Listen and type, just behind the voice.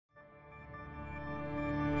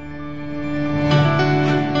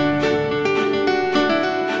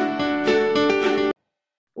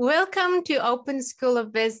Welcome to Open School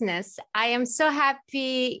of Business. I am so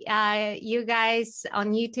happy you guys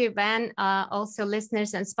on YouTube and also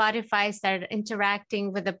listeners on Spotify started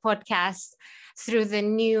interacting with the podcast through the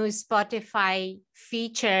new Spotify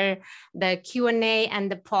feature, the Q&A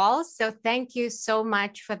and the polls. So thank you so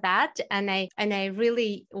much for that. And I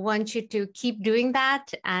really want you to keep doing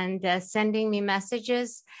that and sending me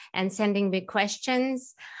messages and sending me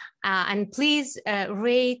questions. And please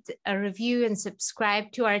rate, review, and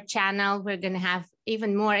subscribe to our channel. We're going to have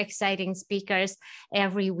even more exciting speakers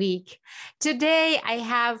every week. Today, I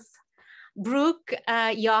have Brooke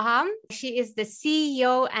Yoham. She is the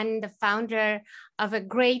CEO and the founder of a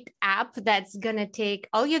great app that's going to take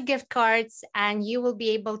all your gift cards and you will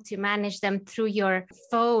be able to manage them through your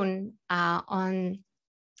phone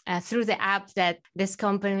through the app that this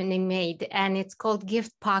company made. And it's called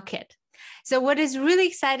Gift Pocket. So what is really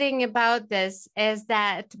exciting about this is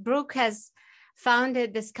that Brooke has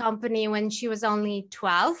founded this company when she was only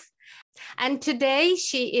 12. And today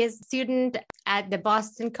she is a student at the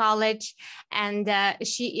Boston College and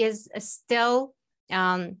she is still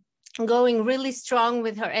going really strong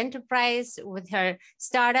with her enterprise, with her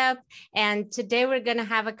startup. And today we're going to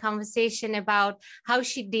have a conversation about how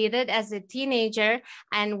she did it as a teenager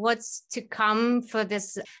and what's to come for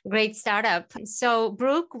this great startup. So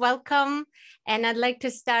Brooke, welcome. And I'd like to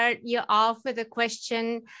start you off with a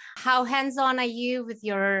question. How hands-on are you with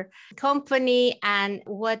your company and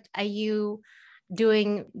what are you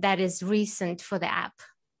doing that is recent for the app?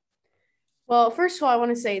 Well, first of all, I want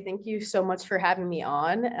to say thank you so much for having me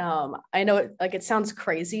on. I know it sounds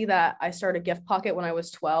crazy that I started Gift Pocket when I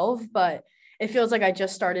was 12, but it feels like I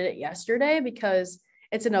just started it yesterday because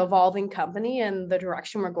it's an evolving company and the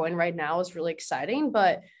direction we're going right now is really exciting.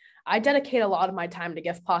 But I dedicate a lot of my time to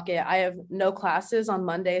Gift Pocket. I have no classes on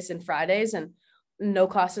Mondays and Fridays and no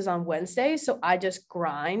classes on Wednesdays. So I just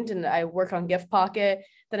grind and I work on Gift Pocket.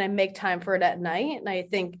 Then I make time for it at night. And I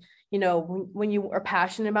think when you are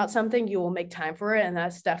passionate about something, you will make time for it. And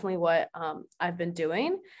that's definitely what I've been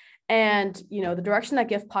doing. And, the direction that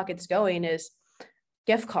Gift Pocket's going is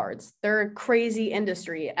gift cards. They're a crazy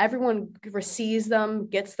industry. Everyone receives them,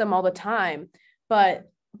 gets them all the time. But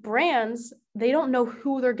brands, they don't know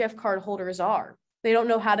who their gift card holders are. They don't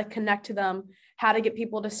know how to connect to them, how to get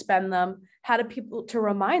people to spend them, how to people to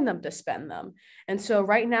remind them to spend them. And so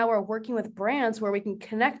right now we're working with brands where we can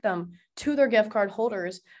connect them to their gift card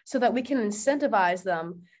holders so that we can incentivize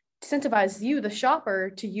you, the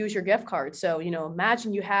shopper, to use your gift card. So,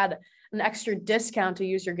 imagine you had an extra discount to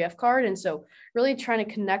use your gift card. And so really trying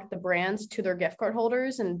to connect the brands to their gift card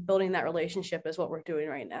holders and building that relationship is what we're doing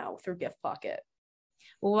right now through Gift Pocket.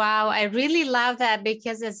 Wow, I really love that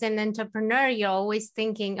because as an entrepreneur, you're always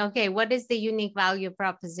thinking, okay, what is the unique value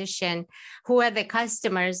proposition? Who are the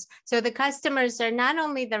customers? So the customers are not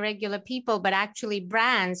only the regular people, but actually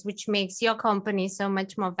brands, which makes your company so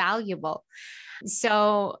much more valuable.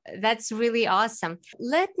 So that's really awesome.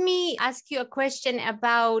 Let me ask you a question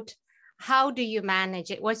about how do you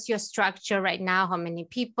manage it? What's your structure right now? How many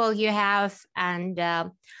people you have? And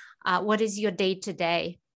what is your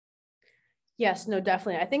day-to-day? Yes, no,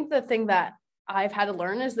 definitely. I think the thing that I've had to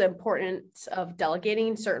learn is the importance of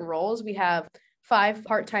delegating certain roles. We have 5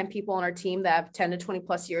 part-time people on our team that have 10 to 20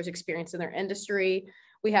 plus years experience in their industry.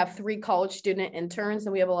 We have 3 college student interns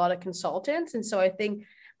and we have a lot of consultants. And so I think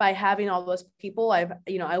by having all those people, I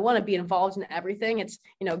want to be involved in everything. It's,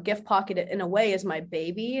 Gift Pocket in a way is my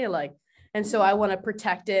baby. And so I want to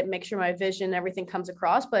protect it, make sure my vision, everything comes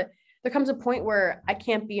across, but there comes a point where I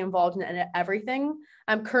can't be involved in everything.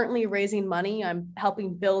 I'm currently raising money. I'm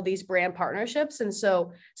helping build these brand partnerships. And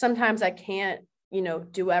so sometimes I can't,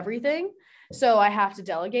 do everything. So I have to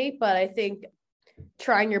delegate, but I think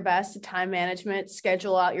trying your best to time management,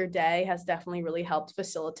 schedule out your day has definitely really helped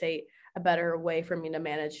facilitate a better way for me to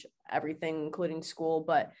manage everything, including school.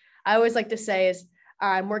 But I always like to say is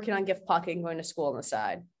I'm working on Gift Pocket and going to school on the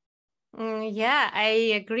side. Yeah,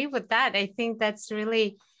 I agree with that. I think that's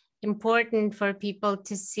really important for people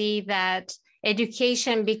to see that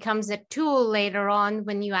education becomes a tool later on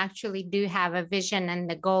when you actually do have a vision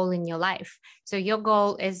and a goal in your life. So your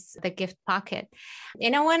goal is the Gift Pocket.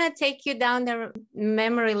 And I want to take you down the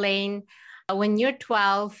memory lane when you're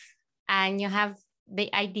 12 and you have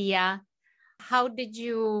the idea. How did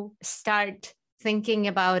you start thinking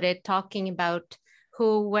about it, talking about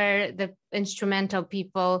who were the instrumental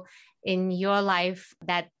people in your life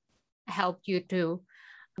that helped you to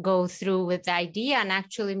go through with the idea and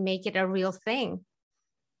actually make it a real thing?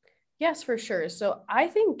 Yes, for sure. So I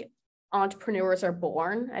think entrepreneurs are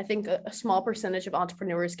born. I think a small percentage of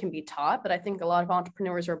entrepreneurs can be taught, but I think a lot of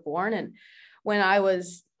entrepreneurs are born. And when I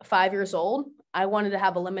was 5 years old, I wanted to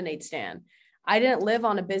have a lemonade stand. I didn't live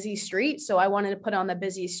on a busy street, so I wanted to put on the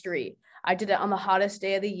busy street. I did it on the hottest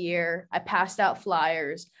day of the year. I passed out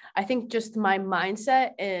flyers. I think just my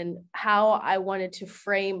mindset and how I wanted to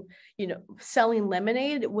frame, selling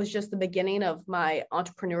lemonade was just the beginning of my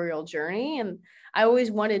entrepreneurial journey. And I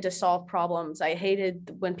always wanted to solve problems. I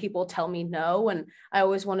hated when people tell me no, and I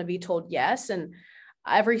always want to be told yes. And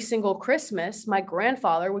every single Christmas, my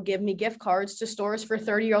grandfather would give me gift cards to stores for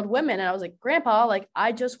 30-year-old women. And I was like, Grandpa, like,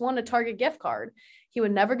 I just want a Target gift card. He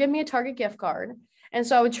would never give me a Target gift card. And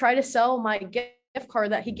so I would try to sell my gift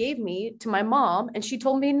card that he gave me to my mom. And she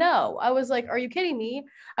told me no. I was like, are you kidding me?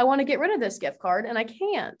 I want to get rid of this gift card and I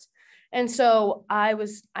can't. And so I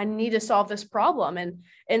need to solve this problem. And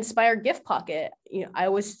Inspire Gift Pocket, I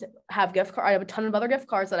always have gift card. I have a ton of other gift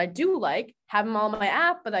cards that I do like, have them all on my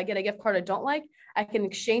app, but I get a gift card I don't like. I can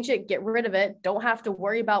exchange it, get rid of it. Don't have to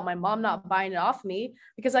worry about my mom not buying it off me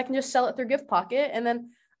because I can just sell it through Gift Pocket. And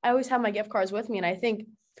then I always have my gift cards with me. And I think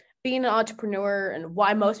being an entrepreneur and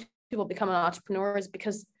why most people become an entrepreneur is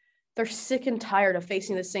because they're sick and tired of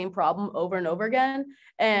facing the same problem over and over again.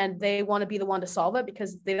 And they want to be the one to solve it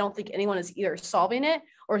because they don't think anyone is either solving it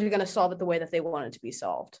or is going to solve it the way that they want it to be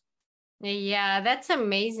solved. Yeah, that's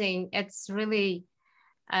amazing. It's really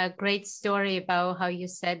a great story about how you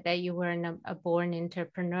said that you were a born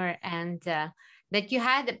entrepreneur and that you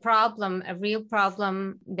had a real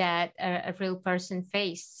problem that a real person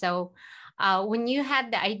faced. So when you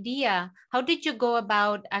had the idea, how did you go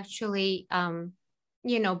about actually,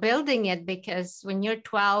 building it? Because when you're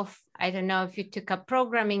 12, I don't know if you took up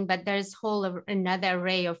programming, but there's another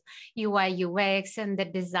array of UI, UX and the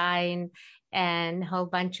design and a whole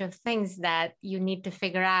bunch of things that you need to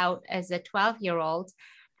figure out as a 12-year-old.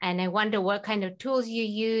 And I wonder what kind of tools you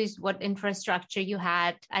used, what infrastructure you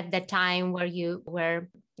had at the time where you were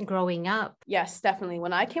growing up. Yes, definitely.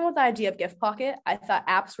 When I came with the idea of Gift Pocket, I thought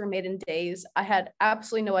apps were made in days. I had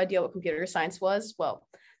absolutely no idea what computer science was. Well,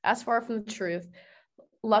 that's far from the truth.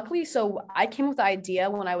 Luckily, so I came with the idea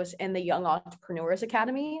when I was in the Young Entrepreneurs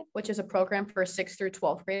Academy, which is a program for 6th through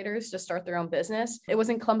 12th graders to start their own business. It was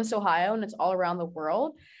in Columbus, Ohio, and it's all around the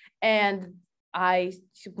world. And I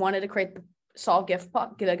wanted to solve get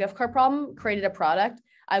a gift card problem, created a product.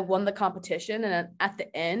 I won the competition. And at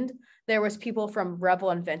the end, there was people from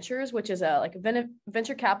Revel Ventures, which is a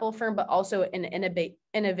venture capital firm, but also an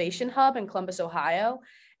innovation hub in Columbus, Ohio.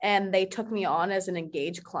 And they took me on as an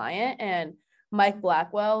engaged client. And Mike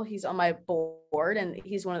Blackwell, he's on my board and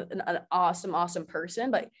he's an awesome person,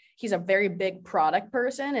 but he's a very big product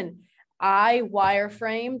person. And I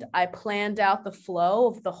wireframed, I planned out the flow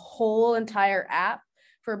of the whole entire app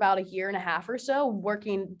for about a year and a half or so,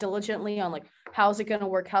 working diligently on like, how's it going to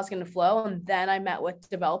work? How's it going to flow? And then I met with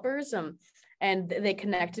developers and they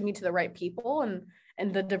connected me to the right people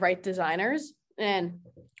and the right designers. And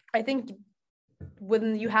I think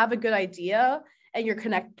when you have a good idea and you're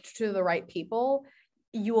connected to the right people,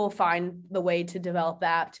 you will find the way to develop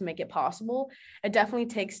that to make it possible. It definitely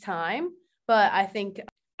takes time, but I think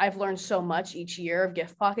I've learned so much each year of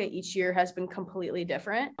Gift Pocket. Each year has been completely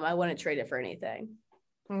different. I wouldn't trade it for anything.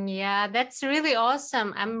 Yeah, that's really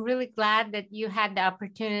awesome. I'm really glad that you had the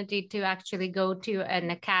opportunity to actually go to an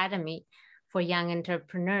academy for young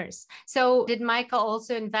entrepreneurs. So did Michael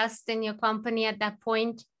also invest in your company at that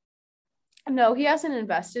point? No, he hasn't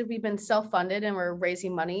invested. We've been self-funded and we're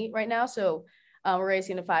raising money right now. So we're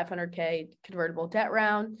raising a $500K convertible debt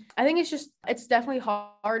round. I think it's definitely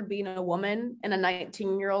hard being a woman and a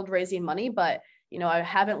 19-year-old raising money, but I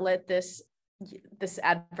haven't let this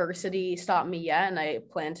adversity stop me yet. And I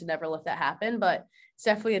plan to never let that happen, but it's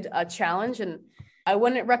definitely a challenge. And I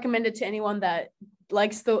wouldn't recommend it to anyone that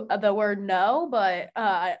likes the word no, but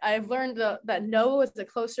I've learned that no is a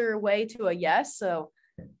closer way to a yes. So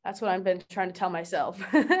that's what I've been trying to tell myself.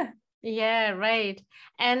 Yeah, right.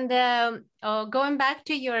 And going back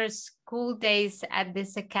to your school days at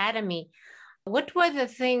this academy, what were the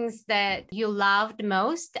things that you loved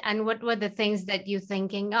most? And what were the things that you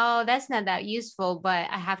thinking, oh, that's not that useful, but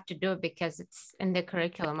I have to do it because it's in the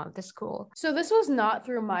curriculum of the school? So this was not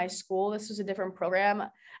through my school. This was a different program.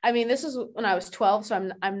 I mean, this is when I was 12,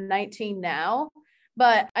 so I'm 19 now.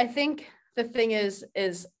 But I think the thing is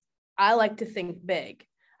I like to think big.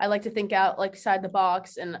 I like to think outside the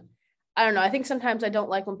box. And I don't know, I think sometimes I don't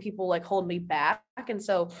like when people like hold me back. And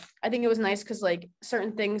so I think it was nice because like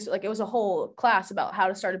certain things, like it was a whole class about how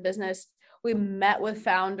to start a business. We met with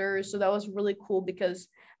founders. So that was really cool because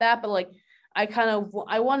but like,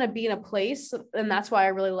 I want to be in a place. And that's why I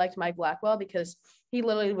really liked Mike Blackwell, because he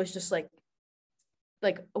literally was just like,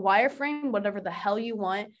 like wireframe whatever the hell you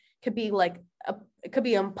want. Could be like it could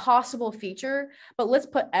be an impossible feature, but let's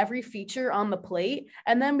put every feature on the plate,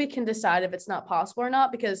 and then we can decide if it's not possible or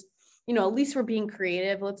not, because at least we're being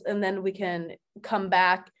creative. And then we can come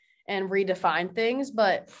back and redefine things.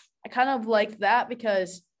 But I kind of like that,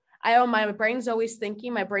 because my brain's always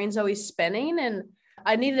thinking, my brain's always spinning, and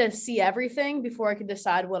I needed to see everything before I could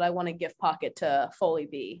decide what I want a gift pocket to fully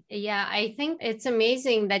be. Yeah, I think it's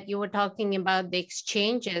amazing that you were talking about the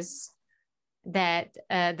exchanges that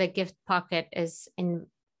the gift pocket is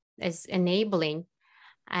enabling.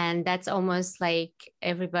 And that's almost like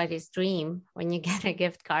everybody's dream when you get a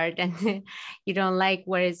gift card and you don't like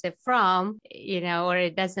where is it from, or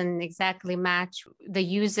it doesn't exactly match the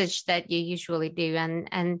usage that you usually do.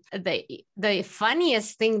 And the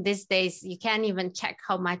funniest thing these days, you can't even check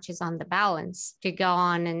how much is on the balance to go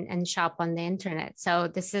on and shop on the internet. So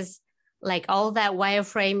this is like all that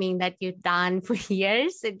wireframing that you've done for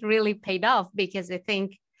years, it really paid off, because I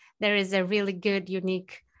think there is a really good,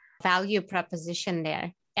 unique value proposition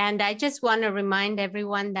there. And I just want to remind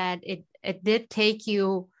everyone that it did take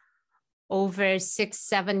you over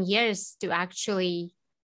 6-7 years to actually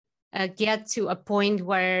get to a point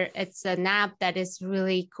where it's an app that is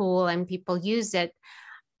really cool and people use it.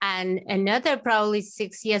 And another probably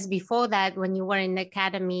 6 years before that, when you were in the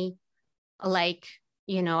academy, like,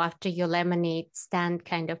 after your lemonade stand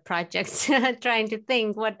kind of projects, trying to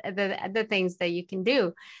think what are the things that you can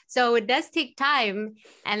do. So it does take time.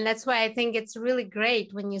 And that's why I think it's really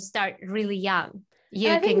great when you start really young.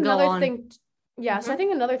 You can go on. So I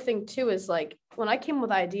think another thing too is like, when I came with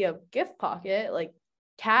the idea of gift pocket, like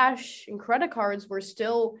cash and credit cards were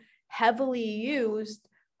still heavily used,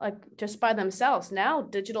 like just by themselves. Now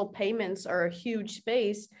digital payments are a huge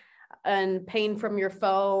space, and paying from your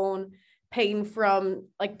phone, paying from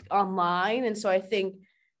like online. And so I think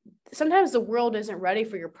sometimes the world isn't ready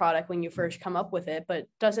for your product when you first come up with it, but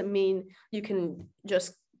doesn't mean you can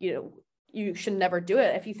just, you should never do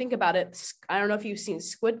it. If you think about it, I don't know if you've seen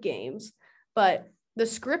Squid Games, but the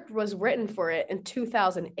script was written for it in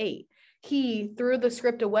 2008. He threw the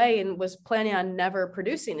script away and was planning on never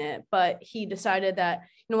producing it, but he decided that,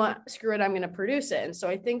 screw it, I'm going to produce it. And so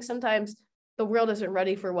I think sometimes the world isn't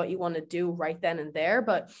ready for what you want to do right then and there,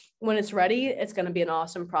 but when it's ready, it's going to be an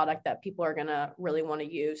awesome product that people are going to really want to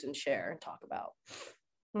use and share and talk about.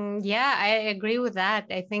 Yeah, I agree with that.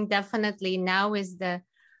 I think definitely now is the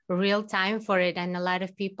real time for it. And a lot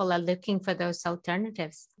of people are looking for those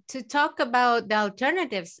alternatives. To talk about the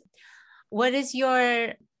alternatives, what is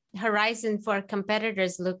your horizon for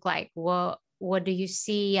competitors look like? What do you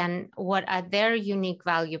see, and what are their unique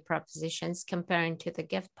value propositions comparing to the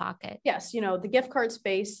gift pocket? Yes, the gift card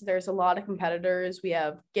space, there's a lot of competitors. We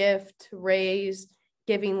have Gift, Raise,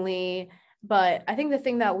 Givingly, but I think the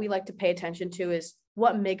thing that we like to pay attention to is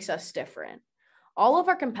what makes us different. All of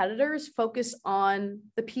our competitors focus on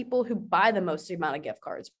the people who buy the most amount of gift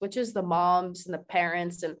cards, which is the moms and the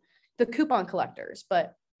parents and the coupon collectors.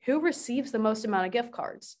 But who receives the most amount of gift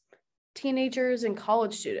cards? Teenagers and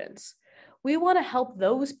college students. We want to help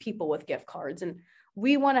those people with gift cards, and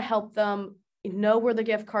we want to help them know where the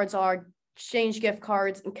gift cards are, exchange gift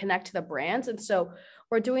cards, and connect to the brands. And so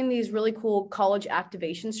we're doing these really cool college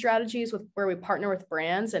activation strategies where we partner with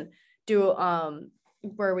brands and do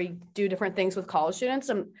where we do different things with college students.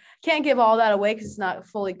 I can't give all that away because it's not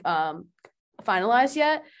fully finalized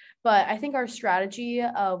yet, but I think our strategy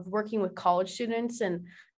of working with college students and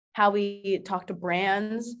how we talk to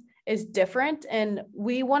brands is different, and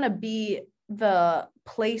we want to be the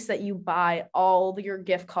place that you buy all your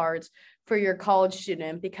gift cards for your college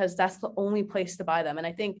student, because that's the only place to buy them. And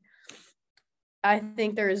I think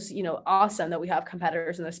there's awesome that we have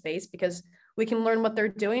competitors in the space, because we can learn what they're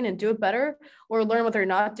doing and do it better, or learn what they're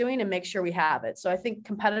not doing and make sure we have it. So I think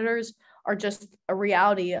competitors are just a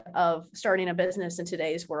reality of starting a business in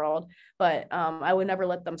today's world, but I would never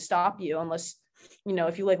let them stop you unless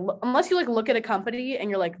if you look at a company and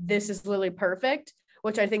you're like, this is literally perfect,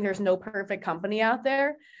 which I think there's no perfect company out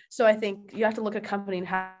there. So I think you have to look at a company and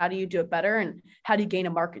how do you do it better, and how do you gain a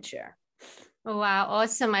market share? Wow,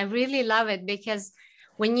 awesome. I really love it, because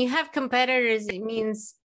when you have competitors, it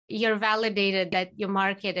means you're validated that your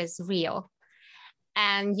market is real.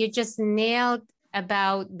 And you just nailed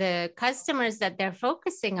about the customers that they're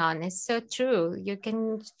focusing on. It's so true. You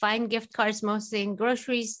can find gift cards mostly in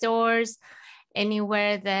grocery stores,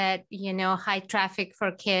 anywhere that, high traffic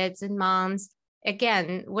for kids and moms.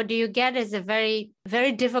 Again, what do you get is a very,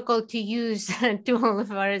 very difficult to use tool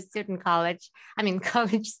for a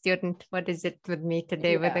college student. What is it with me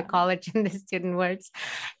today with the college and the student words?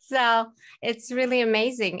 So it's really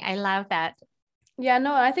amazing. I love that. Yeah,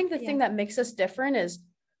 no, I think the thing that makes us different is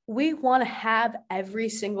we want to have every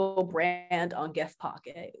single brand on Gift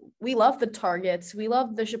Pocket. We love the Targets, we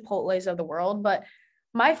love the Chipotles of the world, but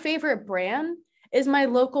my favorite brand is my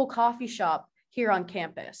local coffee shop here on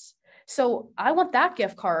campus. So I want that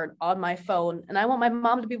gift card on my phone and I want my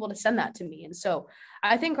mom to be able to send that to me. And so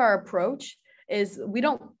I think our approach is we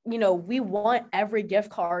don't, we want every gift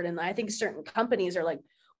card. And I think certain companies are like,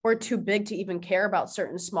 we're too big to even care about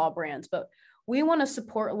certain small brands, but we want to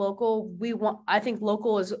support local. I think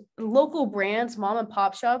local brands, mom and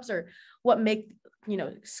pop shops are what make,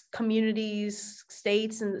 communities,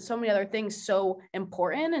 states, and so many other things so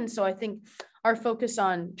important. And so I think our focus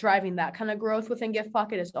on driving that kind of growth within Gift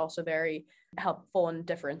Pocket is also very helpful in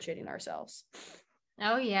differentiating ourselves.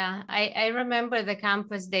 Oh, yeah. I remember the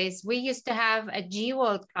campus days. We used to have a G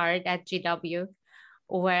World card at GW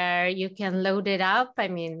where you can load it up. I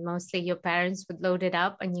mean, mostly your parents would load it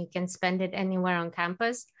up and you can spend it anywhere on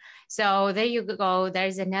campus. So there you go.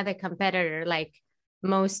 There's another competitor, like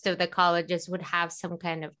most of the colleges would have some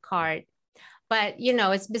kind of card. But,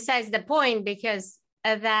 it's besides the point because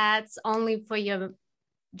that's only for your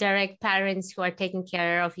direct parents who are taking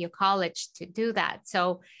care of your college to do that.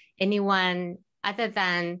 So anyone other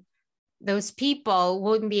than those people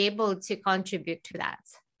wouldn't be able to contribute to that.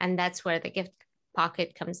 And that's where the Gift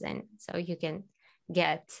Pocket comes in. So you can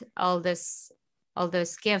get all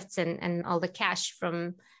those gifts and all the cash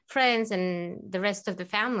from friends and the rest of the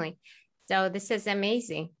family. So this is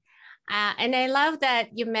amazing. And I love that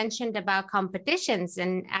you mentioned about competitions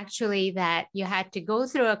and actually that you had to go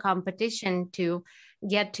through a competition to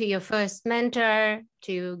get to your first mentor,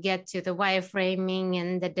 to get to the wireframing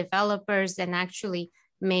and the developers and actually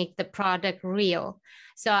make the product real.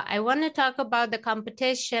 So I want to talk about the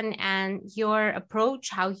competition and your approach,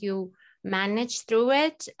 how you manage through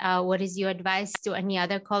it. What is your advice to any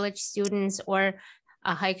other college students or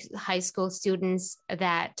high school students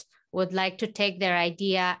that would like to take their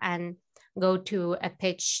idea and go to a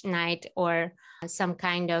pitch night or some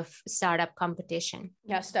kind of startup competition?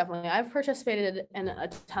 Yes, definitely. I've participated in a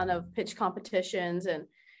ton of pitch competitions and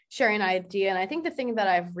sharing an idea. And I think the thing that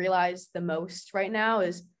I've realized the most right now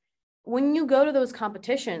is when you go to those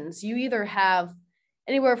competitions, you either have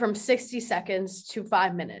anywhere from 60 seconds to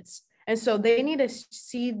 5 minutes. And so they need to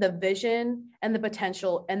see the vision and the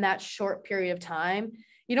potential in that short period of time.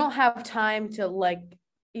 You don't have time to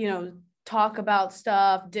talk about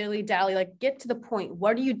stuff, dilly-dally, get to the point.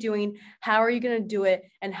 What are you doing? How are you going to do it?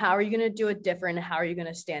 And how are you going to do it different? And how are you going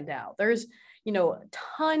to stand out? There's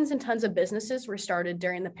tons and tons of businesses were started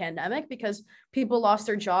during the pandemic because people lost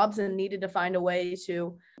their jobs and needed to find a way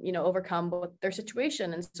to, overcome their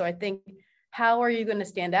situation. And so I think, how are you going to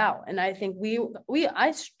stand out? And I think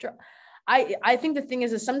I think the thing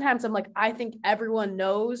is sometimes I'm like, I think everyone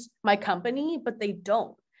knows my company, but they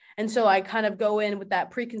don't. And so I kind of go in with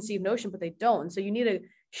that preconceived notion, but they don't. And so you need to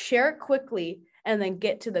share it quickly and then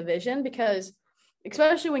get to the vision, because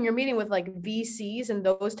especially when you're meeting with VCs and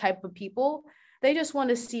those type of people, they just want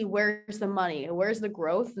to see where's the money, where's the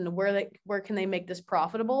growth, and where can they make this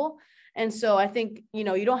profitable. And so I think, you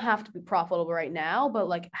don't have to be profitable right now,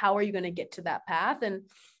 but how are you going to get to that path?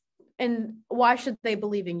 And why should they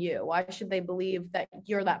believe in you? Why should they believe that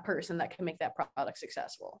you're that person that can make that product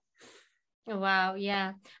successful? Wow.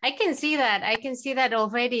 Yeah. I can see that. I can see that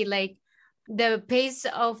already. The pace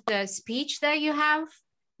of the speech that you have,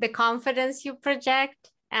 the confidence you project,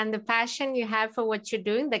 and the passion you have for what you're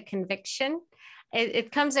doing, the conviction,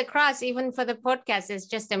 it comes across even for the podcast. It's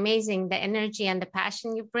just amazing. The energy and the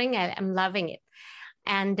passion you bring. I'm loving it.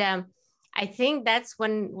 And I think that's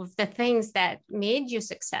one of the things that made you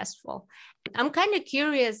successful. I'm kind of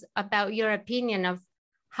curious about your opinion of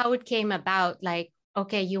how it came about.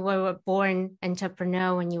 Okay, you were a born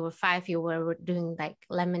entrepreneur when you were 5, you were doing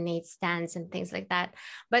lemonade stands and things like that.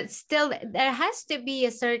 But still, there has to be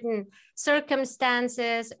a certain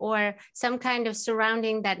circumstances or some kind of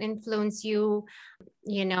surrounding that influence you.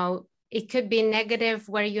 It could be negative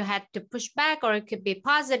where you had to push back, or it could be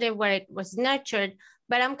positive where it was nurtured.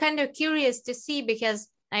 But I'm kind of curious to see, because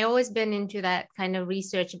I always been into that kind of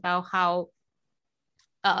research about how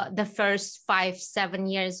the first 5-7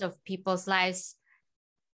 years of people's lives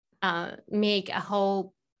make a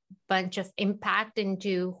whole bunch of impact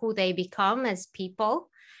into who they become as people,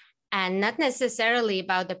 and not necessarily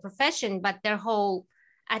about the profession, but their whole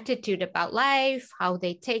attitude about life, how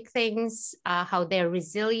they take things, how they're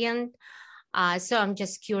resilient. So I'm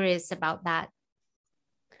just curious about that.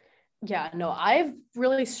 Yeah, no, I've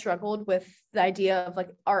really struggled with the idea of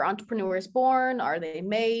are entrepreneurs born? Are they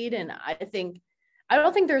made? And I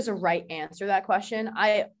don't think there's a right answer to that question.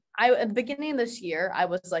 at the beginning of this year, I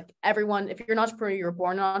was like, everyone, if you're an entrepreneur, you're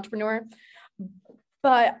born an entrepreneur.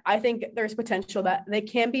 But I think there's potential that they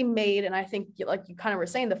can be made. And I think, like you kind of were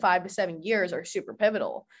saying, the 5 to 7 years are super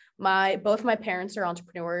pivotal. Both my parents are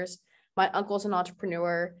entrepreneurs. My uncle's an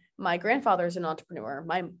entrepreneur. My grandfather's an entrepreneur.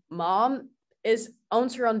 My mom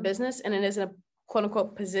owns her own business, and it is in a quote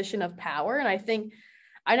unquote position of power. And I think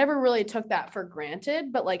I never really took that for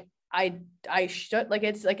granted, but like I should, like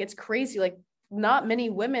it's crazy. Like not many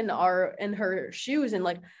women are in her shoes, and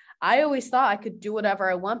like I always thought I could do whatever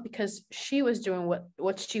I want because she was doing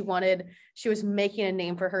what she wanted. She was making a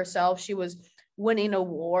name for herself. She was winning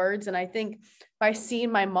awards. And I think by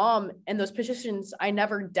seeing my mom in those positions, I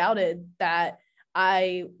never doubted that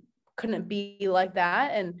I couldn't be like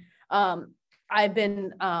that. And I'm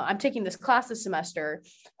taking this class this semester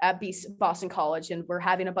at Boston College, and we're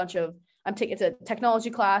having it's a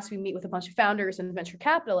technology class. We meet with a bunch of founders and venture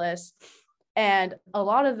capitalists, and a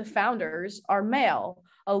lot of the founders are male.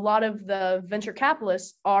 A lot of the venture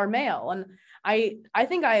capitalists are male. And I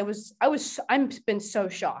think I'm been so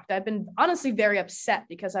shocked. I've been honestly very upset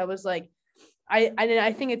because I was like,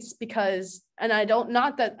 I think it's because, and I don't,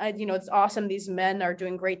 not that it's awesome. These men are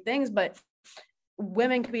doing great things, but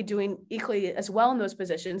women could be doing equally as well in those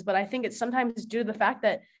positions. But I think it's sometimes due to the fact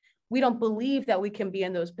that we don't believe that we can be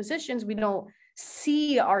in those positions. We don't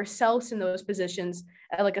see ourselves in those positions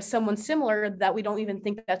like someone similar, that we don't even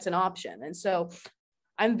think that's an option. And so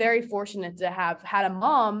I'm very fortunate to have had a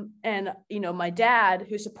mom and, my dad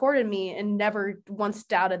who supported me and never once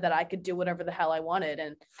doubted that I could do whatever the hell I wanted.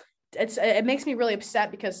 And it makes me really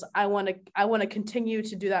upset because I want to continue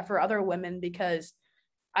to do that for other women, because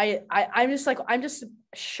I'm just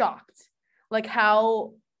shocked, like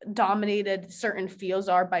how dominated certain fields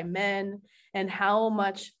are by men, and how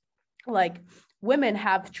much like women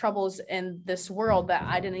have troubles in this world that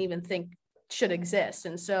I didn't even think should exist.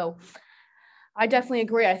 And so I definitely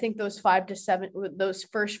agree. I think those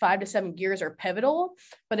first 5 to 7 years are pivotal,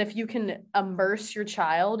 but if you can immerse your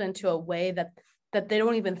child into a way that they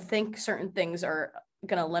don't even think certain things are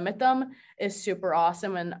going to limit them, is super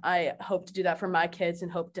awesome. And I hope to do that for my kids,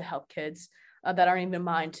 and hope to help kids that aren't even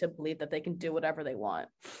mine to believe that they can do whatever they want.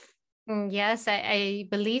 Yes, I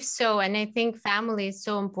believe so. And I think family is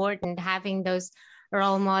so important, having those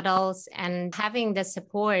role models and having the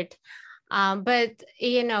support. But,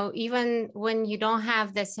 even when you don't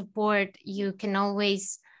have the support, you can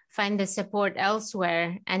always find the support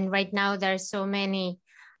elsewhere. And right now, there are so many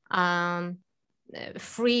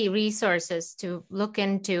free resources to look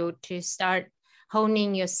into to start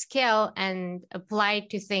honing your skill and apply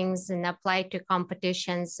to things and apply to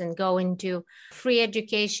competitions and go into free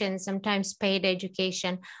education, sometimes paid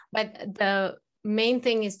education. But the main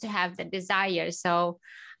thing is to have the desire. So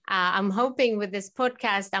I'm hoping with this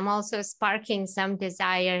podcast, I'm also sparking some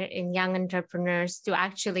desire in young entrepreneurs to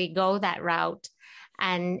actually go that route,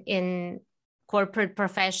 and in corporate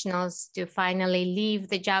professionals to finally leave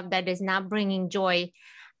the job that is not bringing joy,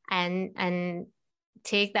 and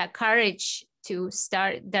take that courage to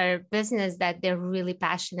start their business that they're really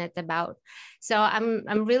passionate about. So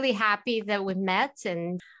I'm really happy that we met,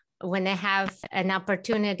 and when I have an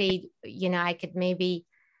opportunity, I could maybe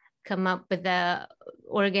come up with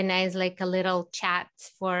organize like a little chat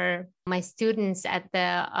for my students at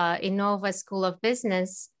the Innova School of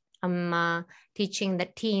Business. I'm teaching the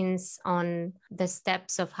teens on the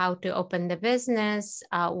steps of how to open the business,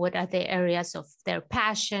 what are the areas of their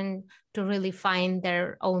passion to really find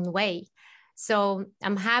their own way. So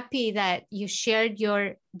I'm happy that you shared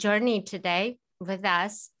your journey today with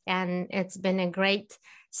us, and it's been a great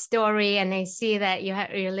story, and I see that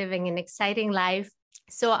you're living an exciting life.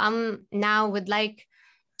 So now would like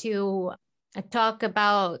to talk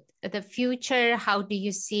about the future. How do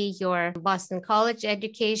you see your Boston College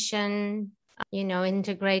education,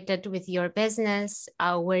 integrated with your business?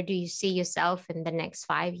 Where do you see yourself in the next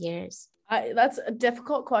 5 years? That's a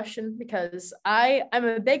difficult question, because I'm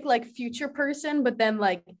a big future person, but then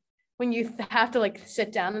when you have to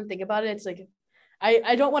sit down and think about it, it's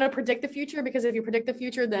I don't want to predict the future, because if you predict the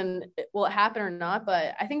future, then will it happen or not?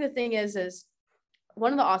 But I think the thing is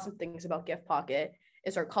one of the awesome things about Gift Pocket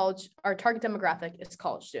is our target demographic is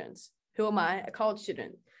college students. Who am I? A college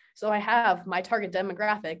student. So I have my target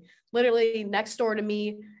demographic literally next door to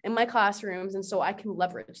me in my classrooms. And so I can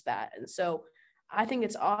leverage that. And so I think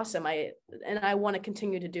it's awesome. I want to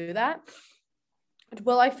continue to do that.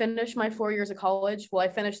 Will I finish my 4 years of college? Will I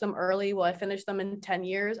finish them early? Will I finish them in 10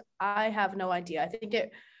 years? I have no idea. I think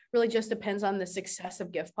it really just depends on the success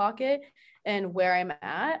of Gift Pocket and where I'm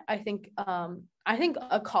at. I think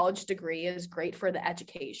a college degree is great for the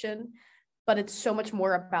education, but it's so much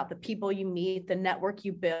more about the people you meet, the network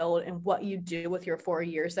you build, and what you do with your 4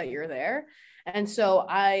 years that you're there. And so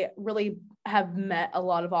I really have met a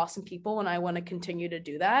lot of awesome people, and I want to continue to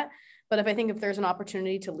do that. But if there's an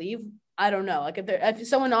opportunity to leave, I don't know. Like if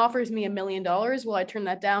someone offers me $1 million, will I turn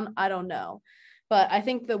that down? I don't know. But I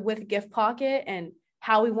think that with Gift Pocket and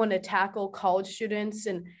how we want to tackle college students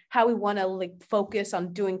and how we want to like focus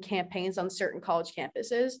on doing campaigns on certain college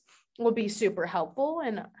campuses will be super helpful.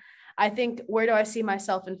 And I think, where do I see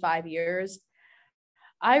myself in 5 years?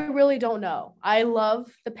 I really don't know. I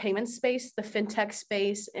love the payment space, the fintech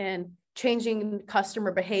space, and changing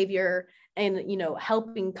customer behavior and, you know,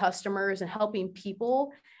 helping customers and helping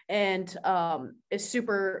people. And is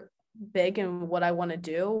super big in what I want to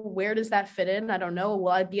do. Where does that fit in? I don't know. Will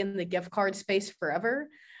I be in the gift card space forever?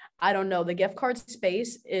 I don't know. The gift card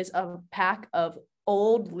space is a pack of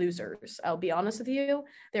old losers. I'll be honest with you.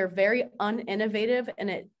 They're very uninnovative, and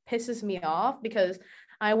it pisses me off because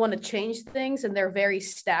I want to change things and they're very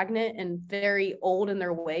stagnant and very old in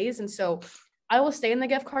their ways. And so I will stay in the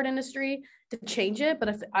gift card industry to change it.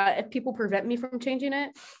 But if people prevent me from changing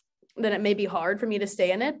it, then it may be hard for me to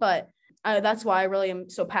stay in it. But that's why I really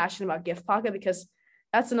am so passionate about Gift Pocket, because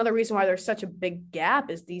that's another reason why there's such a big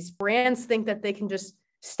gap, is these brands think that they can just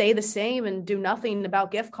stay the same and do nothing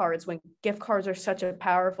about gift cards when gift cards are such a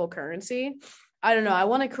powerful currency. I don't know. I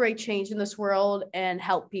want to create change in this world and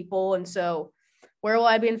help people. And so where will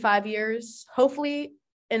I be in 5 years? Hopefully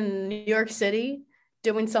in New York City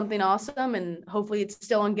doing something awesome, and hopefully it's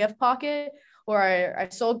still on Gift Pocket, or I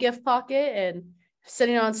sold Gift Pocket and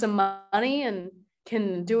sitting on some money and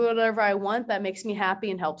can do whatever I want that makes me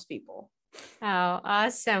happy and helps people. Oh,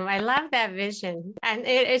 awesome. I love that vision. And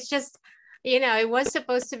it's just, you know, it was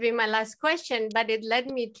supposed to be my last question, but it led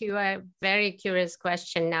me to a very curious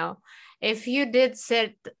question now. If you did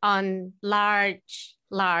sit on large,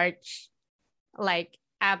 like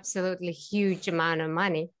absolutely huge amount of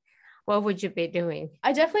money, what would you be doing?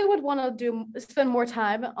 I definitely would want to spend more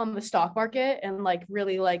time on the stock market and like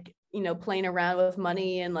really like, you know, playing around with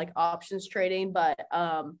money and like options trading. But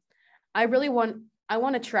I want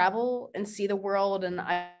to travel and see the world. And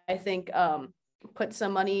I think put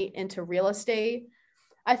some money into real estate.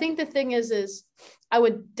 I think the thing is I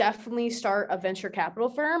would definitely start a venture capital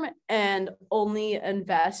firm and only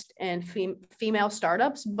invest in female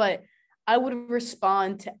startups, but I would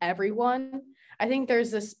respond to everyone. I think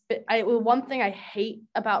there's one thing I hate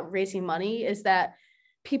about raising money is that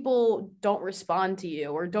people don't respond to you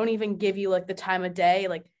or don't even give you like the time of day.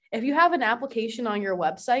 Like if you have an application on your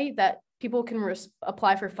website that people can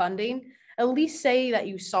apply for funding, at least say that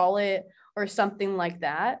you saw it or something like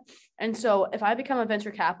that. And so if I become a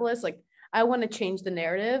venture capitalist, like I want to change the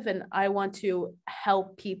narrative and I want to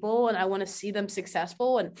help people and I want to see them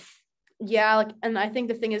successful. And yeah, like, and I think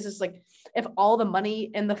the thing is like, if all the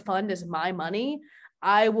money in the fund is my money,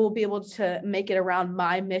 I will be able to make it around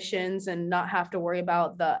my missions and not have to worry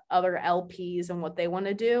about the other LPs and what they want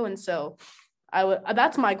to do. And so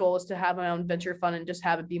that's my goal, is to have my own venture fund and just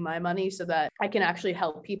have it be my money so that I can actually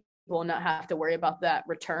help people and not have to worry about that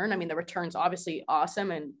return. I mean, the return's obviously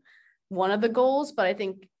awesome and one of the goals, but I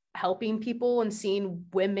think helping people and seeing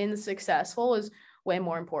women successful is way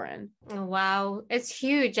more important. Wow, it's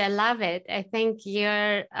huge. I love it. I think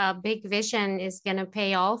your big vision is going to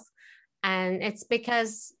pay off, and it's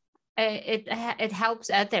because it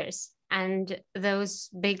helps others, and those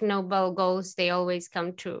big noble goals, they always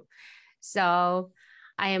come true. So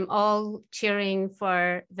I am all cheering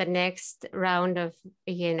for the next round of,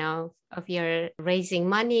 you know, of your raising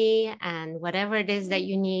money and whatever it is that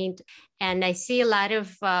you need. And I see a lot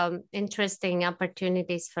of interesting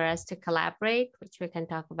opportunities for us to collaborate, which we can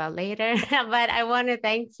talk about later. But I want to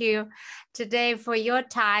thank you today for your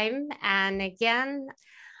time. And again,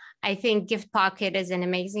 I think Gift Pocket is an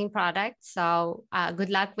amazing product. So good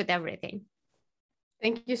luck with everything.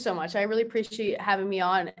 Thank you so much. I really appreciate having me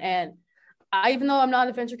on. And even though I'm not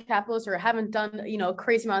a venture capitalist or haven't done, you know, a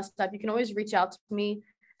crazy amount of stuff, you can always reach out to me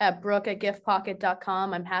at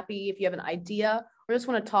brooke@giftpocket.com. I'm happy if you have an idea or just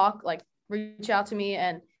want to talk, like reach out to me,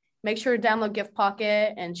 and make sure to download Gift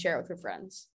Pocket and share it with your friends.